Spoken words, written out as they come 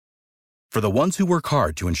For the ones who work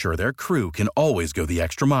hard to ensure their crew can always go the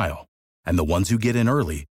extra mile, and the ones who get in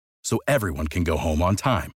early so everyone can go home on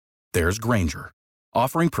time, there's Grainger,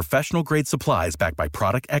 offering professional-grade supplies backed by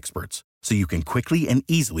product experts so you can quickly and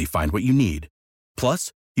easily find what you need.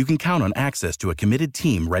 Plus, you can count on access to a committed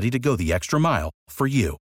team ready to go the extra mile for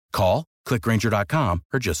you. Call, click Grainger.com,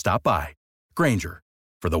 or just stop by. Grainger,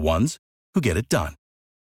 for the ones who get it done.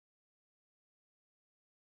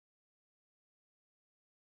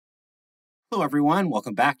 Hello, everyone.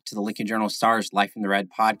 Welcome back to the Lincoln Journal-Star's Life in the Red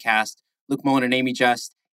podcast. Luke Mullen and Amy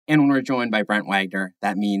Just, and when we're joined by Brent Wagner,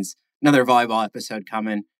 that means another volleyball episode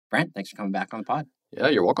coming. Brent, thanks for coming back on the pod. Yeah,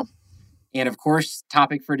 you're welcome. And of course,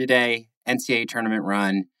 topic for today, NCAA tournament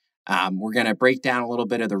run. We're going to break down a little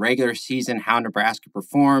bit of the regular season, how Nebraska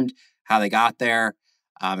performed, how they got there,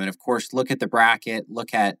 and of course, look at the bracket,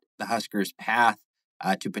 look at the Huskers' path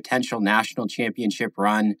to potential national championship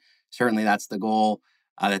run. Certainly that's the goal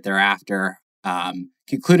that they're after.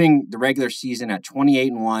 Concluding the regular season at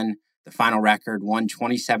 28-1, the final record, won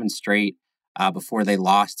 27 straight before they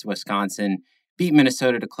lost to Wisconsin, beat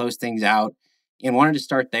Minnesota to close things out, and wanted to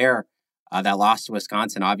start there. That loss to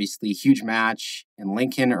Wisconsin, obviously, huge match in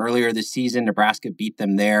Lincoln earlier this season. Nebraska beat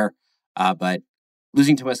them there, but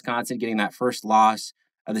losing to Wisconsin, getting that first loss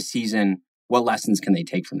of the season, what lessons can they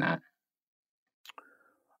take from that?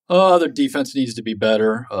 Their defense needs to be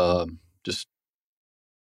better. Just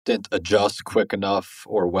didn't adjust quick enough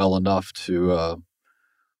or well enough to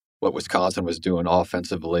what Wisconsin was doing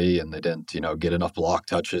offensively, and they didn't, get enough block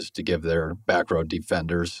touches to give their back row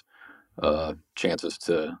defenders chances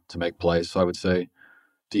to make plays. So I would say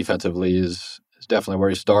defensively is definitely where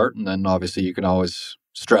you start, and then obviously you can always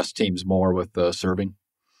stress teams more with serving.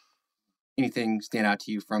 Anything stand out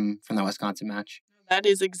to you from that Wisconsin match? That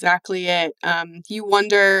is exactly it. You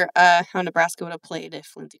wonder how Nebraska would have played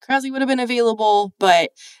if Lindsey Krause would have been available.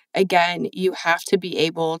 But again, you have to be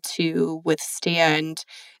able to withstand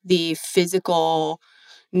the physical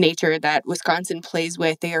nature that Wisconsin plays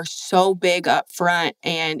with. They are so big up front.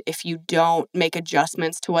 And if you don't make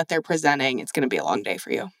adjustments to what they're presenting, it's going to be a long day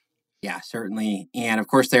for you. Yeah, certainly. And of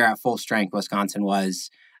course, they're at full strength. Wisconsin was.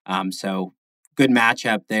 So good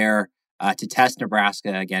matchup there to test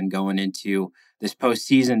Nebraska again going into this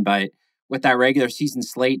postseason. But with that regular season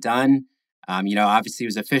slate done, obviously it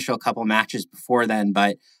was official a couple matches before then,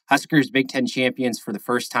 but Huskers Big Ten champions for the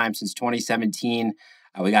first time since 2017.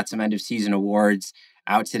 We got some end of season awards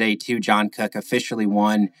out today too. John Cook officially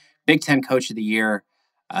won Big Ten Coach of the Year.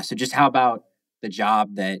 So just how about the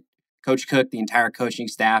job that Coach Cook, the entire coaching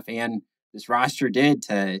staff, and this roster did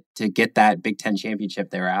to get that Big Ten championship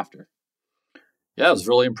thereafter? Yeah, it was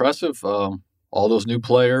really impressive. All those new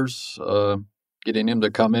players, getting him to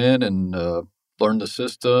come in and learn the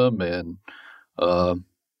system and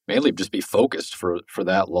mainly just be focused for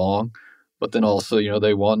that long. But then also,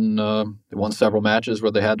 they won several matches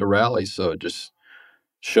where they had to rally. So it just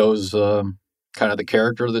shows kind of the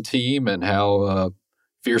character of the team and how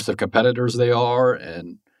fierce of competitors they are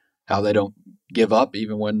and how they don't give up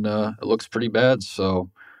even when it looks pretty bad. So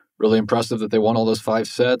really impressive that they won all those 5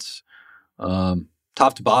 sets.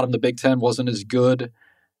 Top to bottom, the Big Ten wasn't as good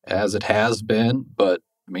as it has been, but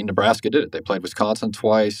Nebraska did it. They played Wisconsin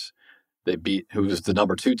twice. They beat who was the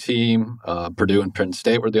number 2 team. Purdue and Penn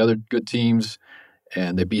State were the other good teams,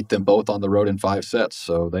 and they beat them both on the road in 5 sets.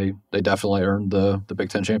 So they definitely earned the Big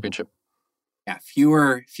Ten championship. Yeah,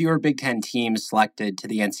 fewer Big Ten teams selected to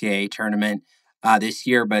the NCAA tournament this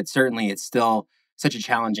year, but certainly it's still such a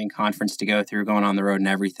challenging conference to go through, going on the road and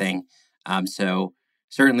everything. So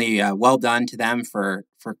certainly well done to them for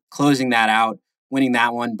closing that out, winning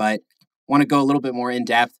that one. But want to go a little bit more in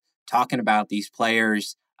depth, talking about these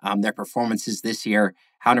players, their performances this year,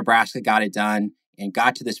 how Nebraska got it done and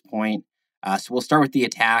got to this point. So we'll start with the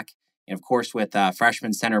attack. And of course, with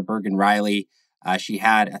freshman center Bergen Riley, she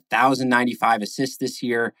had 1,095 assists this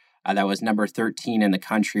year. That was number 13 in the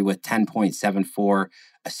country with 10.74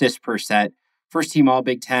 assists per set. First team All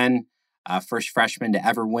Big Ten, first freshman to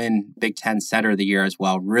ever win Big Ten Setter of the Year as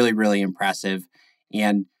well. Really, really impressive.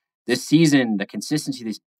 And this season, the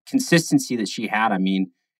consistency that she had,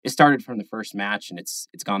 it started from the first match and it's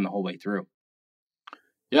gone the whole way through.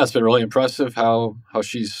 Yeah, it's been really impressive how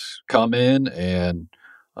she's come in and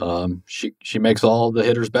she makes all the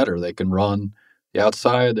hitters better. They can run the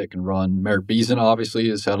outside. They can run. Merritt Beason obviously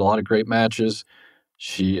has had a lot of great matches.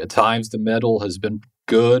 She at times the middle has been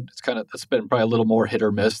good. It's been probably a little more hit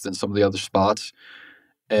or miss than some of the other spots.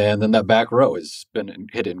 And then that back row has been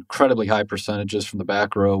hit incredibly high percentages from the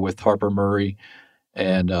back row with Harper Murray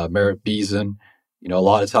and Merritt Beason. A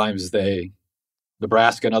lot of times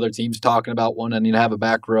Nebraska and other teams talking about wanting to have a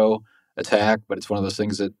back row. attack, but it's one of those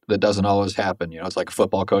things that doesn't always happen. It's like a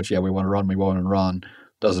football coach. Yeah, we want to run.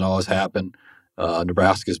 Doesn't always happen.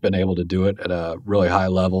 Nebraska's been able to do it at a really high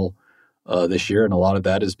level this year, and a lot of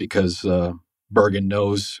that is because Bergen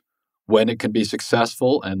knows when it can be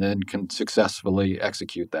successful and then can successfully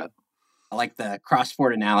execute that. I like the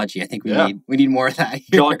cross-sport analogy. I think we need more of that.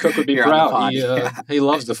 John Cook would be proud. He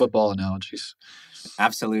loves the football analogies.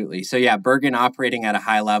 Absolutely. So yeah, Bergen operating at a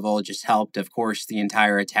high level just helped, of course, the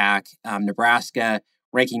entire attack. Nebraska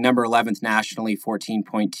ranking number 11th nationally,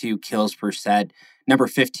 14.2 kills per set, number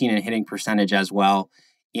 15 in hitting percentage as well.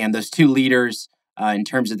 And those two leaders in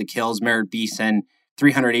terms of the kills, Merritt Beeson,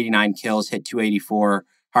 389 kills, hit 284.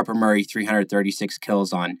 Harper Murray, 336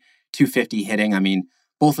 kills on 250 hitting. I mean,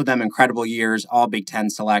 both of them incredible years, all Big Ten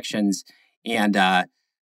selections. And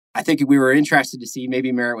I think we were interested to see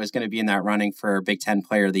maybe Merritt was going to be in that running for Big Ten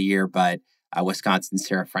Player of the Year, but Wisconsin's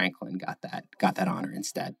Sarah Franklin got that honor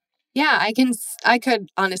instead. Yeah, I could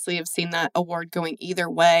honestly have seen that award going either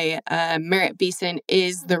way. Merritt Beeson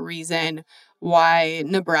is the reason why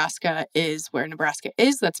Nebraska is where Nebraska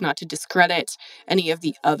is. That's not to discredit any of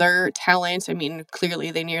the other talent. I mean,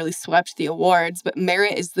 clearly they nearly swept the awards, but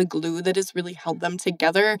Merritt is the glue that has really held them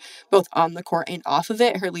together, both on the court and off of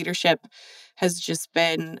it. Her leadership has just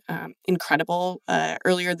been incredible.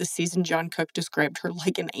 Earlier this season, John Cook described her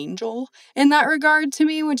like an angel in that regard to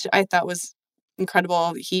me, which I thought was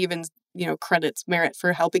incredible. He even, credits Merritt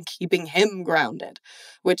for helping keeping him grounded,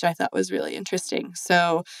 which I thought was really interesting.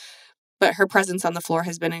 So, but her presence on the floor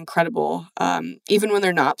has been incredible. Even when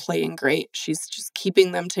they're not playing great, she's just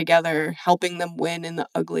keeping them together, helping them win in the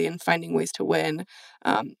ugly and finding ways to win.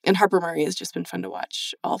 And Harper Murray has just been fun to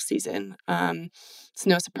watch all season. It's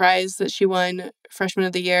no surprise that she won Freshman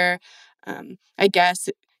of the Year. I guess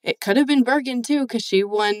it could have been Bergen too, because she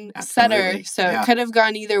won setter. So It could have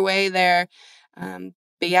gone either way there.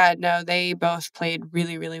 But yeah, no, they both played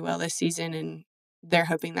really, really well this season, and they're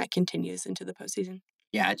hoping that continues into the postseason.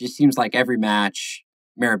 Yeah, it just seems like every match,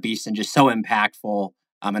 Merritt Beeson just so impactful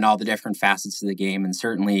in all the different facets of the game. And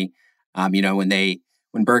certainly,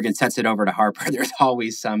 when Bergen sets it over to Harper, there's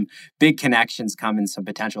always some big connections coming, some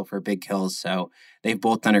potential for big kills. So they've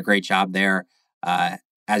both done a great job there.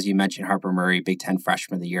 As you mentioned, Harper Murray, Big Ten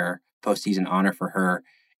Freshman of the Year, postseason honor for her.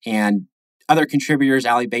 And other contributors,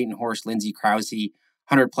 Allie Batenhorst, Lindsay Krause,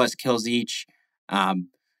 100-plus kills each.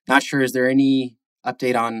 Not sure, is there any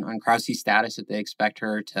update on Krause's status if they expect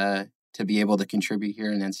her to be able to contribute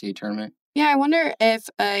here in the NCAA tournament? Yeah, I wonder if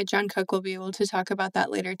John Cook will be able to talk about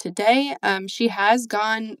that later today. She has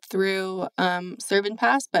gone through serve and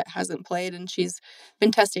pass, but hasn't played, and she's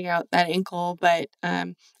been testing out that ankle. But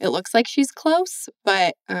it looks like she's close,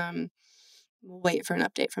 but we'll wait for an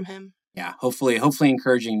update from him. Yeah, hopefully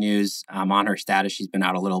encouraging news on her status. She's been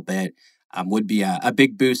out a little bit. Would be a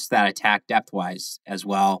big boost to that attack depth-wise as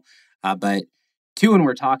well. But two, when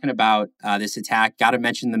we're talking about this attack, got to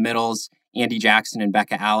mention the middles, Andy Jackson and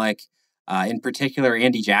Becca Alec. In particular,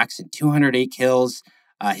 Andy Jackson, 208 kills,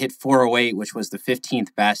 hit 408, which was the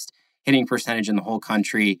 15th best hitting percentage in the whole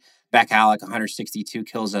country. Becca Alec, 162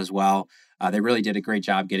 kills as well. They really did a great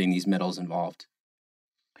job getting these middles involved.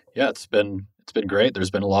 Yeah, it's been great.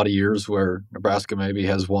 There's been a lot of years where Nebraska maybe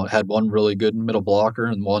had one really good middle blocker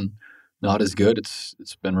and one not as good.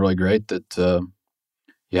 It's been really great that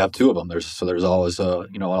you have two of them. There's always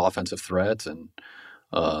an offensive threat, and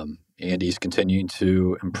Andy's continuing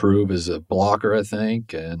to improve as a blocker, I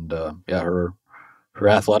think, and her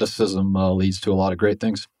athleticism leads to a lot of great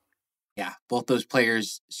things. Yeah, both those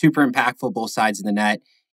players super impactful, both sides of the net.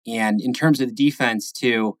 And in terms of the defense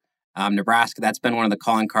too, Nebraska, that's been one of the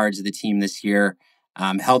calling cards of the team this year.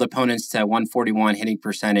 Held opponents to 141 hitting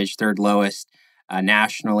percentage, third lowest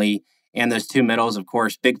nationally. And those two middles, of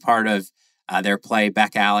course, big part of their play.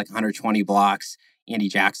 Becca Alec, 120 blocks. Andy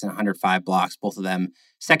Jackson, 105 blocks. Both of them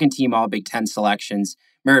second team all Big Ten selections.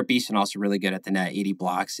 Merritt Beeson also really good at the net, 80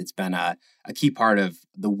 blocks. It's been a key part of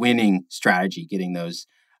the winning strategy, getting those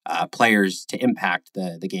players to impact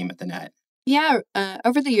the game at the net. Yeah,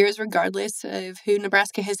 over the years, regardless of who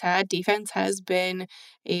Nebraska has had, defense has been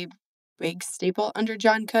a big staple under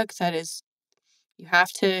John Cook. That is, you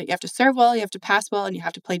have to serve well, you have to pass well, and you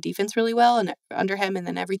have to play defense really well and under him, and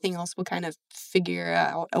then everything else will kind of figure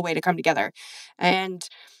out a way to come together. And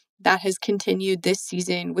that has continued this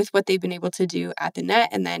season with what they've been able to do at the net,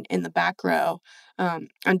 and then in the back row on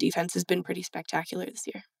defense has been pretty spectacular this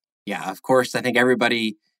year. Yeah, of course, I think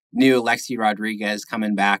everybody knew Lexi Rodriguez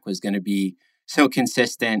coming back was going to be so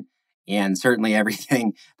consistent, and certainly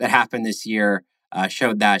everything that happened this year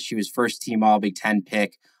showed that. She was first team all Big Ten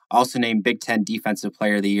pick, also named Big Ten Defensive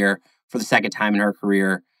Player of the Year for the second time in her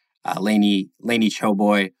career. Lainey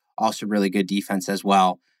Choboy also really good defense as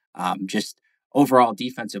well. Just overall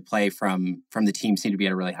defensive play from the team seemed to be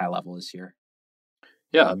at a really high level this year.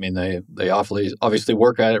 Yeah, I mean they obviously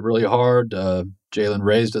work at it really hard. Jalen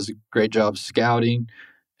Reyes does a great job scouting,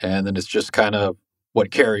 and then it's just kind of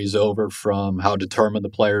what carries over from how determined the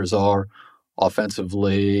players are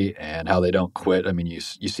offensively and how they don't quit. I mean, you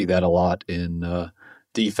see that a lot in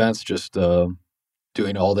defense, just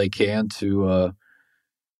doing all they can to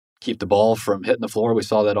keep the ball from hitting the floor. We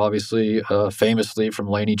saw that obviously famously from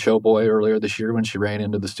Lainey Choboy earlier this year when she ran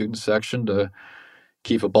into the student section to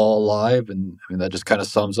keep a ball alive. And I mean, that just kind of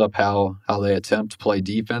sums up how they attempt to play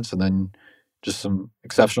defense. And then just some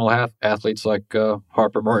exceptional athletes like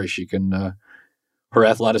Harper Murray. She can her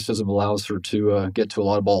athleticism allows her to get to a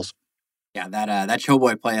lot of balls. Yeah, that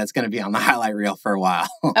Choboy play, that's going to be on the highlight reel for a while.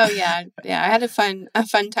 Oh yeah. I had a fun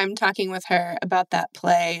time talking with her about that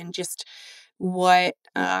play and just what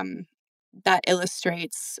that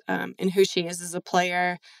illustrates in who she is as a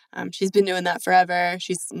player. She's been doing that forever.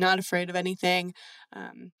 She's not afraid of anything,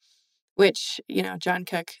 which, John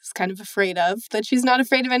Cook is kind of afraid of, that she's not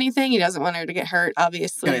afraid of anything. He doesn't want her to get hurt,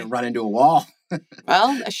 obviously. Going to run into a wall.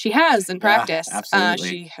 Well, she has in practice. Yeah, absolutely.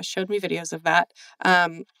 She has showed me videos of that.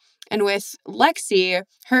 And with Lexi,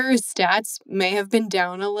 her stats may have been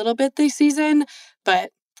down a little bit this season,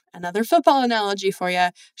 but another football analogy for you,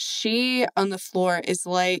 she on the floor is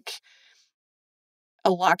like a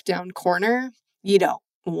lockdown corner. You don't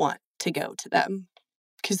want to go to them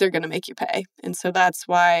because they're going to make you pay. And so that's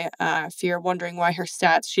why, if you're wondering why her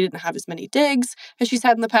stats, she didn't have as many digs as she's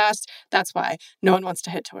had in the past, that's why no one wants to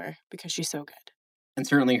hit to her, because she's so good. And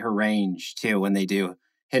certainly her range, too, when they do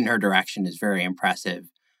hit in her direction is very impressive.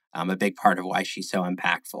 A big part of why she's so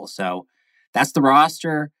impactful. So that's the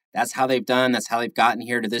roster. That's how they've done. That's how they've gotten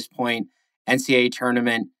here to this point. NCAA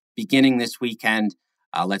tournament beginning this weekend.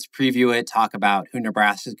 Let's preview it, talk about who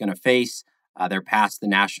Nebraska is going to face. They're past the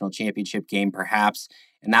national championship game, perhaps.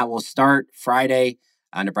 And that will start Friday.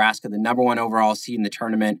 Nebraska, the number one overall seed in the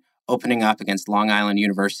tournament, opening up against Long Island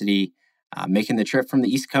University, making the trip from the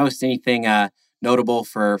East Coast. Anything notable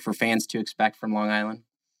for fans to expect from Long Island?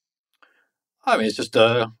 I mean, it's just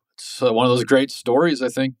it's one of those great stories, I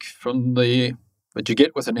think, from that you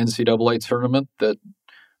get with an NCAA tournament that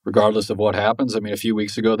regardless of what happens, I mean, a few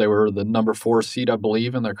weeks ago, they were the number 4 seed, I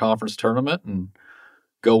believe, in their conference tournament and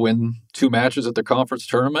go win 2 matches at their conference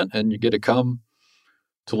tournament. And you get to come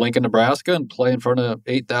to Lincoln, Nebraska and play in front of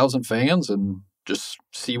 8,000 fans and just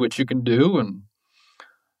see what you can do. And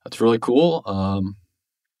that's really cool.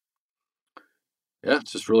 Yeah,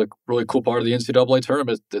 it's just really, really cool part of the NCAA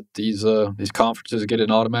tournament that these conferences get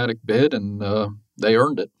an automatic bid, and they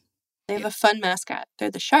earned it. They have a fun mascot.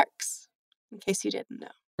 They're the Sharks, in case you didn't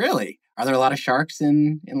know. Really? Are there a lot of sharks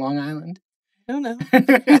in Long Island? I don't know.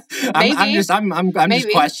 I'm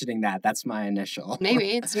just questioning that. That's my initial.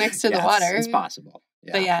 Maybe it's next to the water. It's possible.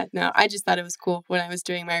 Yeah. But yeah, no, I just thought it was cool when I was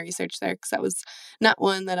doing my research there because that was not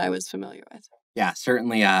one that I was familiar with. Yeah,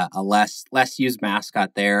 certainly a less used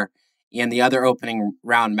mascot there. And the other opening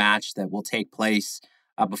round match that will take place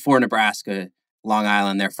before Nebraska, Long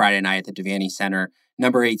Island, there Friday night at the Devaney Center.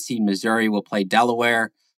 Number 8 seed Missouri will play Delaware.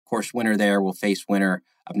 Of course, winner there will face winner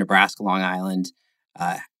of Nebraska, Long Island.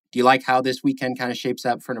 Do you like how this weekend kind of shapes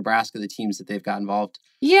up for Nebraska, the teams that they've got involved?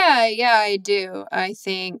 Yeah, I do. I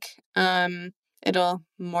think it'll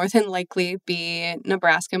more than likely be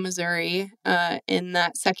Nebraska, Missouri in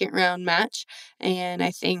that second round match. And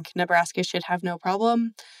I think Nebraska should have no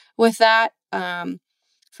problem with that.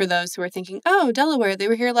 For those who are thinking, oh, Delaware, they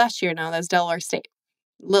were here last year. No, that's Delaware State.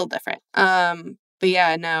 A little different. But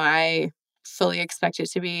yeah, no, I fully expect it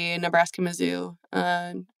to be Nebraska, Mizzou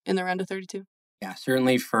in the round of 32. Yeah,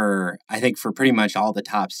 certainly I think for pretty much all the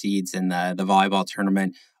top seeds in the volleyball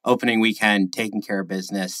tournament, opening weekend, taking care of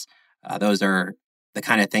business. Those are the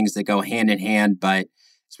kind of things that go hand in hand. But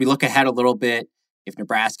as we look ahead a little bit, if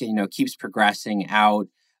Nebraska, keeps progressing out,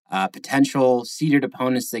 potential seeded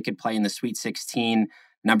opponents they could play in the Sweet 16,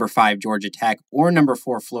 number 5 Georgia Tech or number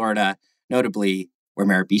 4 Florida, notably where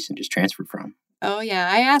Merritt Beeson just transferred from. Oh, yeah.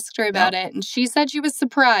 I asked her about it, and she said she was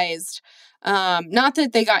surprised. Not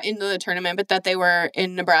that they got into the tournament, but that they were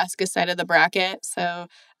in Nebraska's side of the bracket. So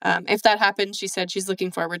if that happens, she said she's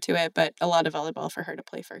looking forward to it, but a lot of volleyball for her to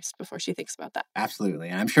play first before she thinks about that. Absolutely.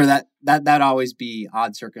 And I'm sure that always be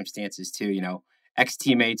odd circumstances too,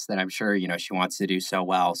 ex-teammates that I'm sure, she wants to do so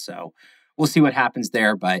well. So we'll see what happens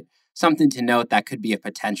there, but something to note that could be a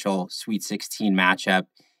potential Sweet 16 matchup.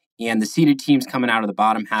 And the seeded teams coming out of the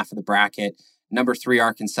bottom half of the bracket, number 3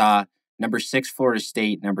 Arkansas, number 6 Florida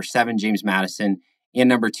State, number 7 James Madison, and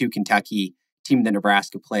number 2 Kentucky, team that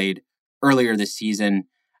Nebraska played earlier this season.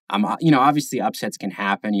 Obviously upsets can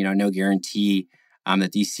happen. No guarantee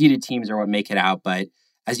that these seeded teams are what make it out. But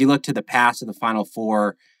as you look to the past of the Final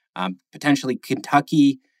Four, potentially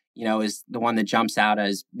Kentucky, is the one that jumps out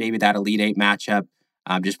as maybe that Elite Eight matchup.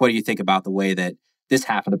 Just what do you think about the way that this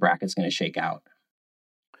half of the bracket is going to shake out?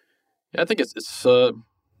 Yeah, I think it's a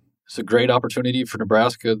great opportunity for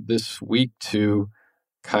Nebraska this week to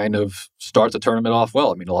kind of start the tournament off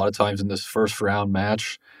well. I mean, a lot of times in this first round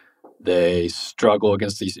match, they struggle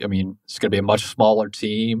against these. I mean, it's going to be a much smaller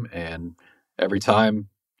team, and every time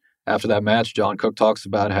after that match, John Cook talks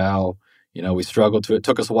about how we struggled to. It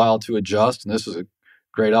took us a while to adjust, and this is a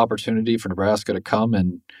great opportunity for Nebraska to come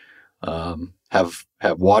and have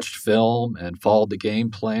watched film and followed the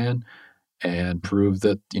game plan and prove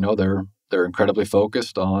that they're incredibly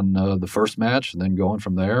focused on the first match and then going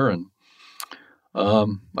from there. And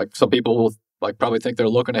like some people will probably think they're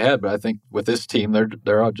looking ahead, but I think with this team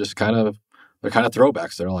they're just kind of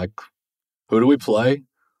throwbacks. They're like, who do we play?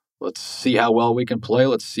 Let's see how well we can play.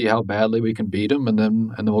 Let's see how badly we can beat them, and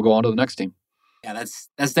then we'll go on to the next team. Yeah,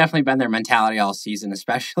 that's definitely been their mentality all season,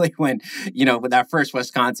 especially when when that first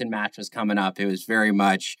Wisconsin match was coming up. It was very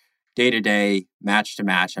much day to day, match to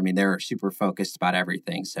match. I mean, they were super focused about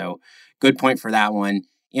everything. So good point for that one.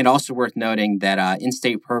 And also worth noting that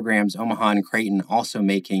in-state programs, Omaha and Creighton, also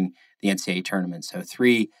making the NCAA tournament. So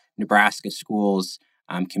 3 Nebraska schools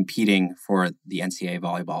competing for the NCAA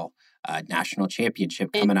volleyball national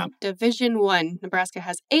championship coming up. Division I, Nebraska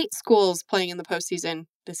has 8 schools playing in the postseason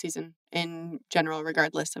this season in general,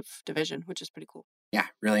 regardless of division, which is pretty cool. Yeah,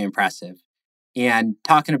 really impressive. And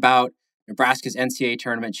talking about Nebraska's NCAA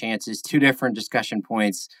tournament chances, 2 different discussion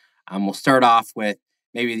points. We'll start off with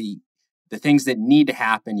maybe the things that need to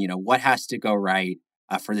happen. What has to go right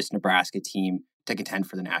for this Nebraska team to contend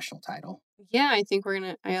for the national title? Yeah, I think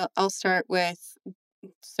I'll start with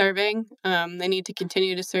serving. They need to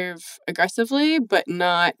continue to serve aggressively, but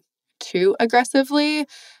not too aggressively.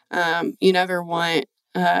 You never want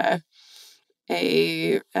a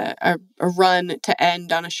run to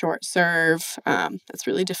end on a short serve. That's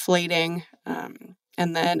really deflating.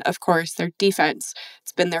 And then, of course, their defense.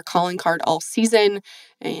 It's been their calling card all season,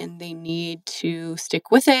 and they need to stick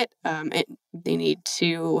with it. They need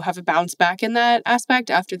to have a bounce back in that aspect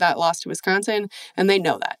after that loss to Wisconsin, and they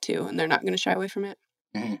know that too, and they're not going to shy away from it.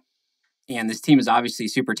 Mm-hmm. And this team is obviously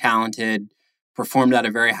super talented, performed at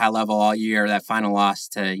a very high level all year. That final loss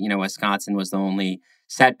to, Wisconsin was the only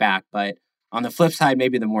setback. But on the flip side,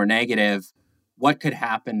 maybe the more negative, what could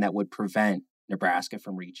happen that would prevent Nebraska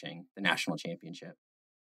from reaching the national championship?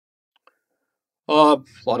 A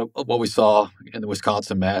lot of what we saw in the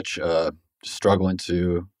Wisconsin match, struggling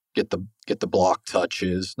to get the block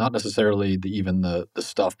touches, not necessarily even the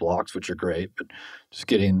stuff blocks, which are great, but just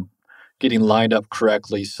getting lined up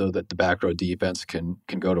correctly so that the back row defense can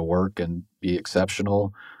go to work and be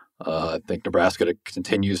exceptional. I think Nebraska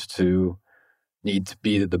continues to need to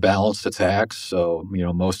be the balanced attacks. So,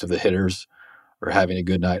 most of the hitters are having a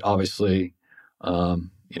good night. Obviously,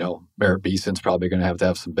 Merritt Beeson's probably going to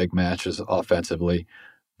have some big matches offensively,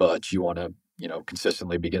 but you want to,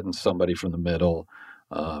 consistently be getting somebody from the middle,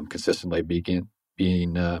 consistently getting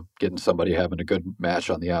somebody having a good match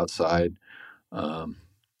on the outside.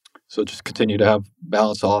 So just continue to have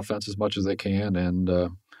balanced offense as much as they can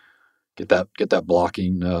and get that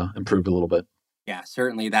blocking improved a little bit. Yeah,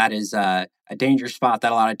 certainly that is a dangerous spot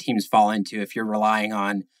that a lot of teams fall into. If you're relying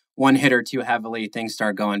on one hitter too heavily, things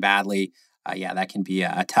start going badly. That can be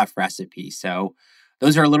a tough recipe. So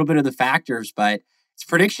those are a little bit of the factors, but it's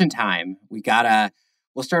prediction time.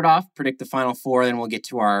 We'll start off, predict the Final Four, then we'll get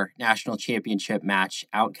to our national championship match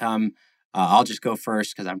outcome. I'll just go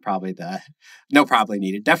first because I'm probably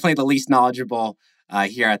definitely the least knowledgeable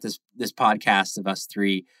here at this podcast of us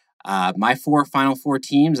 3. My 4 Final Four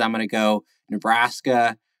teams, I'm going to go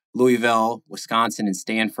Nebraska, Louisville, Wisconsin, and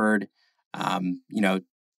Stanford.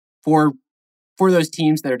 For those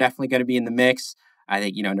teams that are definitely going to be in the mix, I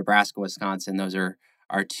think, Nebraska, Wisconsin, those are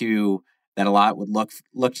 2 that a lot would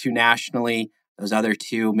look to nationally. Those other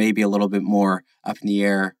 2 maybe a little bit more up in the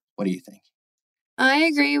air. What do you think? I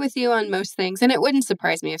agree with you on most things, and it wouldn't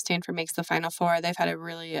surprise me if Stanford makes the Final Four. They've had a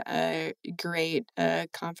really great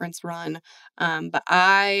conference run, but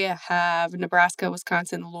I have Nebraska,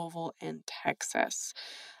 Wisconsin, Louisville, and Texas.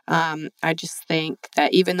 I just think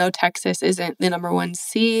that even though Texas isn't the number 1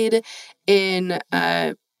 seed in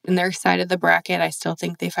their side of the bracket, I still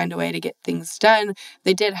think they find a way to get things done.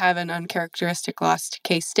 They did have an uncharacteristic loss to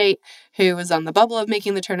K-State, who was on the bubble of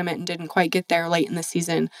making the tournament and didn't quite get there late in the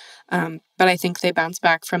season. But I think they bounce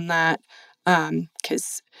back from that.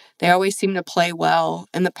 because they always seem to play well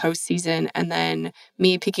in the postseason. And then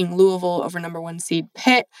me picking Louisville over number 1 seed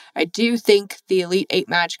Pitt. I do think the Elite Eight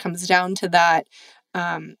match comes down to that.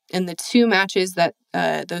 In the 2 matches that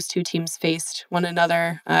those 2 teams faced one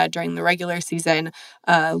another during the regular season,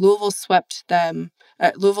 Louisville swept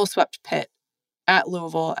Pitt at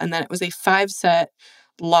Louisville, and then it was a 5-set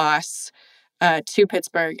loss to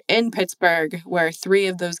Pittsburgh in Pittsburgh, where 3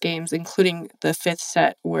 of those games, including the 5th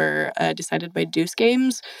set, were decided by deuce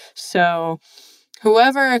games. So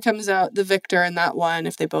whoever comes out the victor in that one,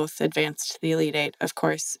 if they both advance to the Elite Eight, of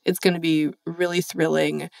course, it's going to be really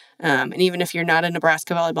thrilling. And even if you're not a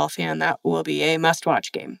Nebraska volleyball fan, that will be a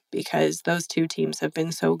must-watch game because those 2 teams have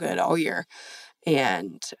been so good all year.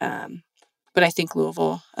 And but I think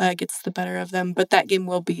Louisville gets the better of them. But that game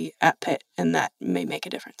will be at Pitt, and that may make a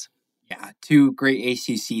difference. Yeah, 2 great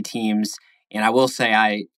ACC teams. And I will say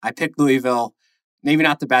I picked Louisville, maybe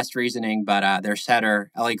not the best reasoning, but their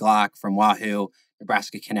setter, Ellie Glock from Wahoo,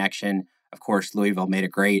 Nebraska connection. Of course, Louisville made a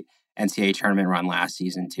great NCAA tournament run last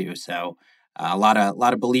season too. So a lot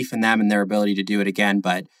of belief in them and their ability to do it again.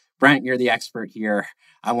 But Brent, you're the expert here.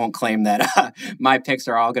 I won't claim that my picks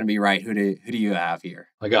are all going to be right. Who do you have here?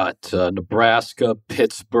 I got Nebraska,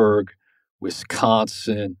 Pittsburgh,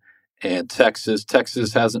 Wisconsin, and Texas.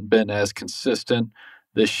 Texas hasn't been as consistent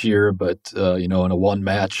this year, but in a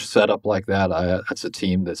one-match setup like that, that's a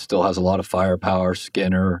team that still has a lot of firepower.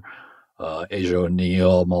 Skinner, Asia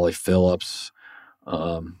O'Neal, Molly Phillips,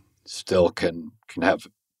 still can have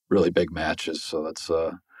really big matches. So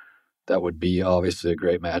that would be obviously a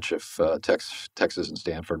great match if Texas and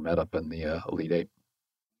Stanford met up in the Elite Eight.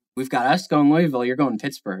 We've got us going Louisville. You're going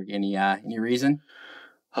Pittsburgh. Any reason?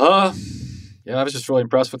 Yeah, I was just really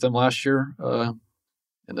impressed with them last year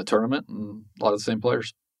in the tournament, and a lot of the same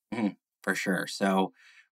players. For sure. So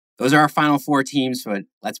those are our final 4 teams, but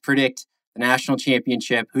let's predict the national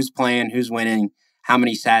championship. Who's playing? Who's winning? How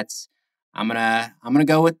many sets? I'm gonna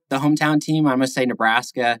go with the hometown team. I'm gonna say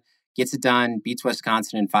Nebraska gets it done, beats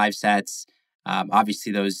Wisconsin in 5 sets.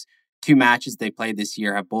 Obviously, those 2 matches they played this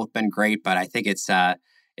year have both been great, but I think it's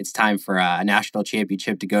time for a national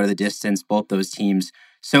championship to go to the distance. Both those teams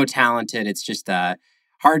so talented. It's just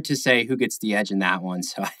hard to say who gets the edge in that one.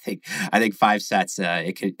 So I think 5 sets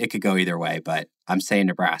it could go either way, but I'm saying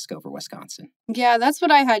Nebraska over Wisconsin. Yeah, that's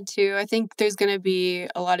what I had too. I think there's going to be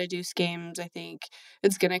a lot of deuce games. I think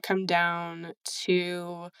it's going to come down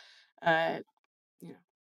to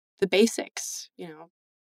the basics.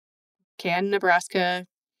 Can Nebraska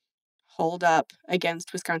hold up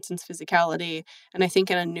against Wisconsin's physicality? And I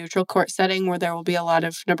think in a neutral court setting where there will be a lot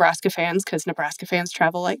of Nebraska fans, because Nebraska fans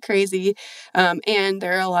travel like crazy, and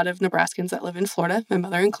there are a lot of Nebraskans that live in Florida, my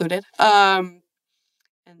mother included, and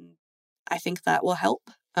I think that will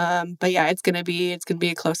help. But yeah, it's gonna be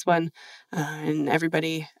a close one, and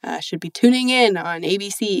everybody should be tuning in on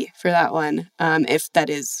ABC for that one, if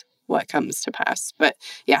that is what comes to pass. But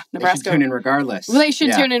yeah, Nebraska. They should tune in regardless. Well, they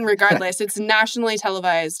should tune in regardless. It's nationally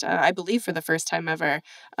televised, I believe, for the first time ever.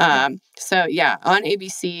 So yeah, on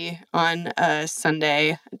ABC on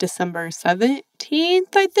Sunday, December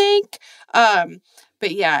 17th, I think.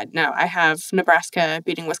 But yeah, no, I have Nebraska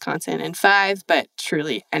beating Wisconsin in 5, but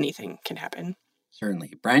truly anything can happen.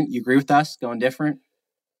 Certainly. Brent, you agree with us? Going different?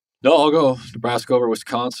 No, I'll go Nebraska over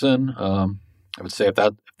Wisconsin. I would say if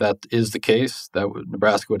that is the case,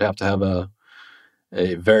 Nebraska would have to have a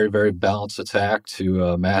very, very balanced attack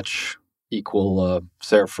to match equal what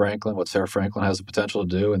Sarah Franklin has the potential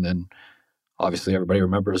to do. And then obviously everybody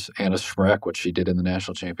remembers Anna Schmreck, what she did in the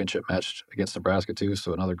national championship match against Nebraska too.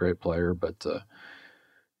 So another great player. But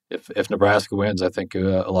if Nebraska wins, I think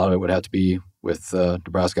a lot of it would have to be with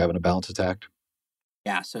Nebraska having a balanced attack.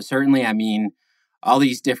 Yeah, so certainly, I mean, all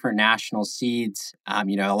these different national seeds, a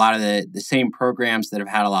lot of the same programs that have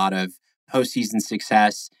had a lot of postseason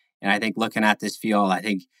success. And I think looking at this field, I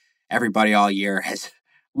think everybody all year has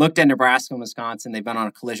looked at Nebraska and Wisconsin. They've been on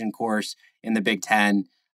a collision course in the Big Ten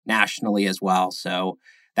nationally as well. So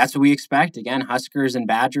that's what we expect. Again, Huskers and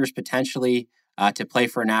Badgers potentially to play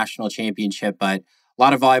for a national championship, but a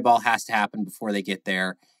lot of volleyball has to happen before they get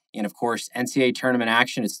there. And of course, NCAA tournament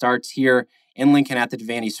action, it starts here in Lincoln at the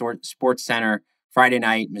Devaney Sports Center Friday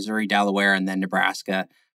night, Missouri, Delaware, and then Nebraska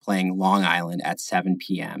playing Long Island at 7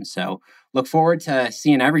 p.m. So look forward to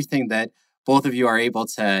seeing everything that both of you are able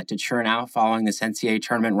to churn out following this NCAA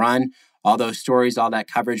tournament run. All those stories, all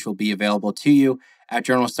that coverage will be available to you at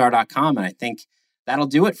journalstar.com. And I think that'll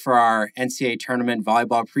do it for our NCAA tournament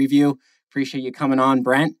volleyball preview. Appreciate you coming on,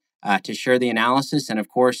 Brent, to share the analysis. And of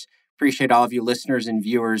course, appreciate all of you listeners and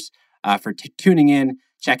viewers for tuning in,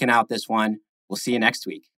 checking out this one. We'll see you next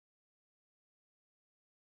week.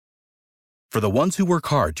 For the ones who work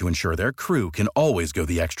hard to ensure their crew can always go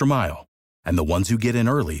the extra mile, and the ones who get in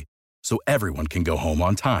early so everyone can go home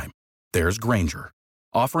on time, there's Grainger,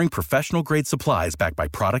 offering professional-grade supplies backed by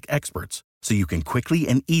product experts so you can quickly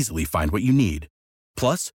and easily find what you need.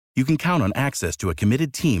 Plus, you can count on access to a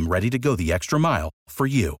committed team ready to go the extra mile for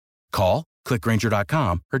you. Call, click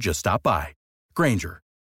Grainger.com, or just stop by. Grainger,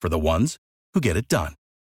 for the ones who get it done.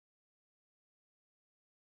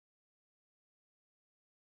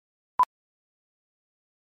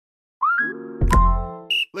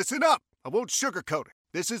 Listen up. I won't sugarcoat it.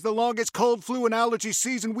 This is the longest cold, flu, and allergy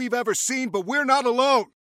season we've ever seen, but we're not alone.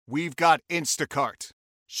 We've got Instacart.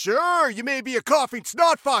 Sure, you may be a coughing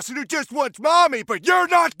snot faucet who just wants mommy, but you're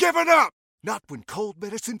not giving up! Not when cold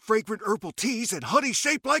medicine, fragrant herbal teas, and honey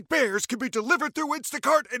shaped like bears can be delivered through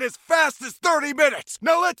Instacart in as fast as 30 minutes!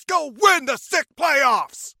 Now let's go win the sick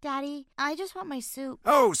playoffs! Daddy, I just want my soup.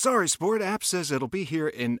 Oh, sorry, Sport. App says it'll be here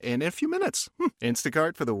in a few minutes.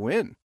 Instacart for the win.